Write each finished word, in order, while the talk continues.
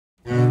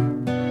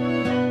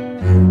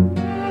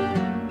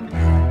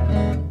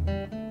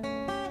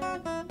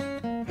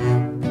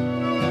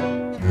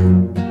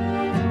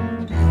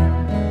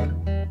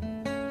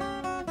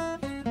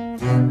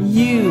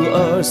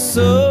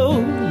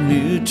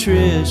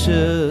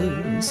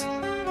ashes,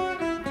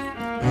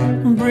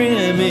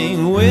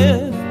 brimming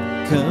with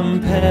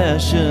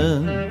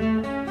compassion.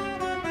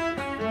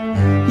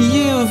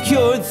 You've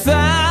cured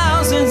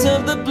thousands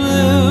of the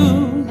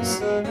blues.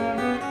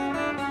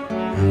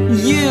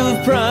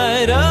 You've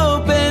pried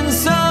open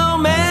so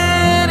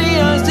many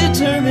eyes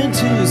determined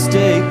to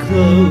stay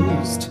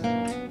closed.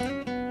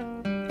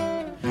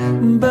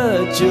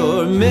 But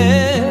your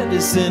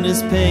medicine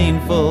is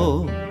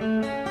painful,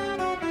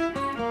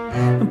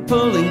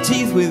 pulling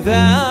teeth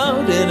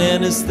without an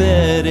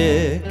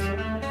anesthetic.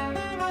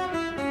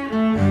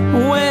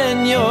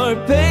 When your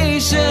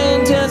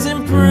patient has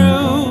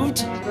improved,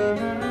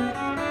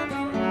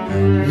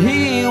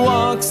 he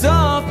walks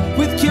off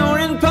with cure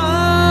in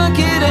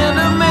pocket and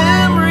a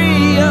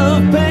memory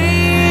of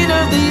pain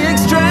of the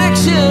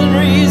extraction,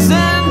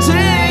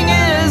 resenting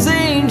his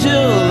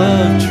angel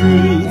of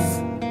truth.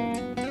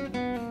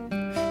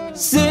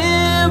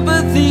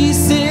 Sympathy,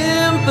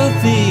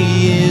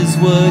 sympathy is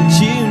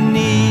what you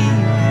need.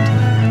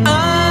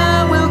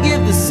 I will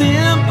give the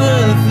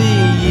sympathy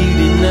you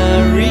did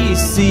not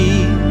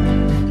receive.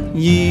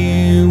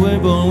 You were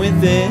born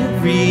with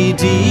every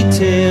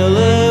detail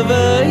of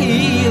a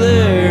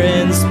healer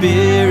and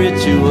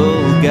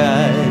spiritual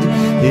guide,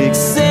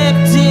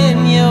 except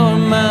in your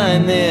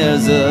mind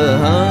there's a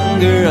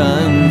hunger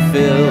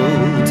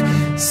unfilled.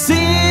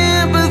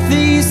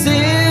 Sympathy,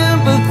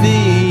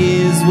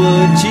 sympathy is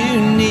what you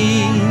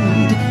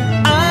need.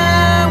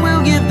 I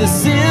will give the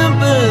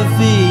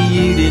sympathy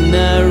you did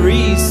not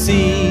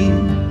receive.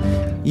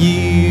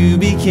 You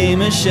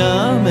became a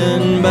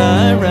shaman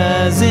by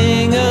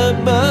rising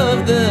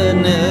above the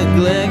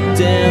neglect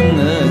and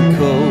the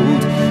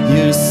cold.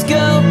 Your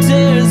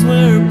sculptors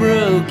were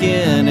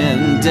broken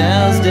and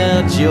doused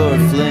out your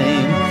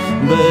flame,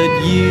 but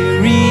you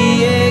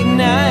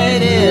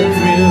reignited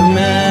through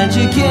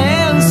magic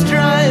and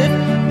strife.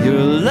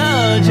 You're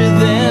larger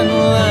than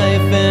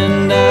life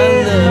and I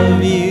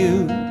love you.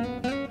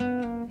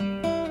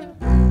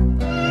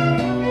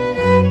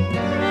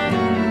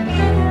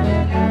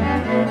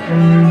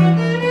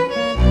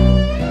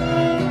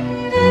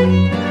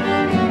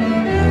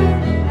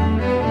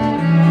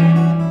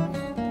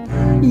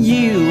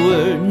 You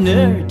were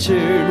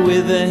nurtured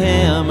with a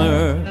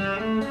hammer,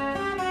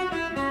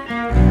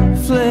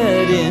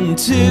 fled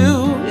into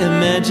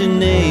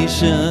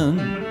imagination,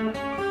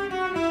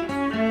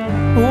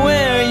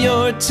 where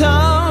your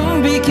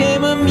tongue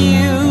became a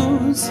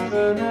muse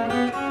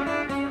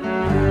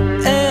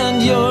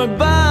and your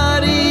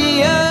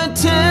body a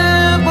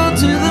temple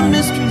to the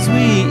mysteries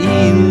we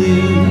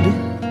elude.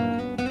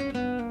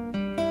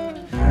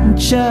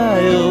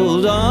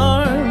 Child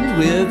armed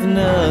with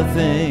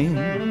nothing,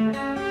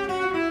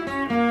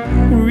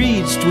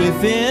 reached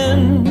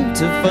within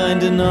to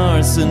find an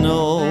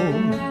arsenal.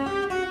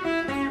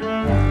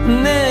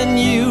 And then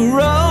you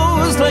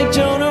rose like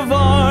Joan of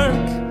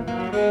Arc.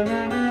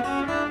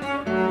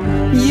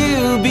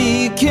 You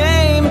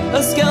became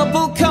a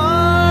scalpel,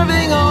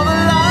 carving all the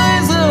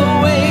lies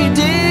away,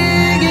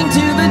 digging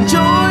to the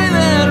joy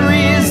that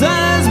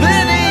resides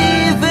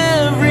beneath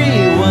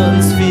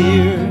everyone's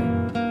fear.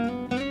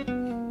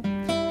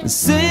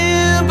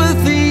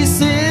 Sympathy,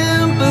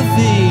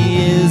 sympathy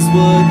is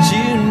what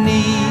you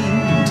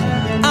need.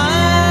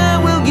 I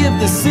will give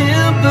the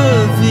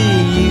sympathy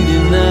you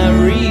did not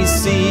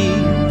receive.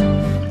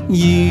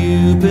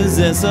 You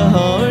possess a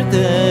heart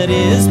that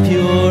is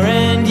pure,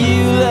 and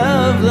you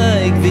love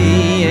like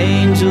the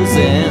angels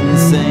and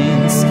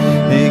saints,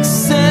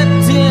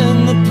 except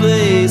in the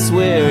place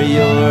where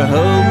your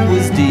hope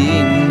was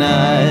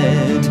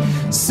denied.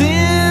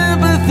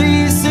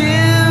 Sympathy,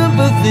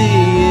 sympathy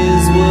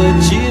is what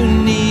you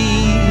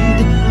need.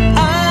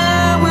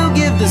 I will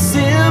give the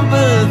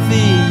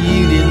sympathy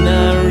you did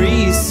not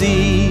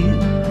receive.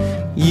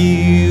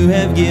 You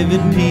have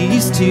given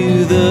peace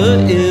to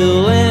the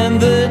ill and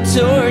the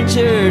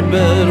tortured,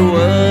 but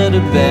what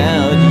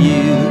about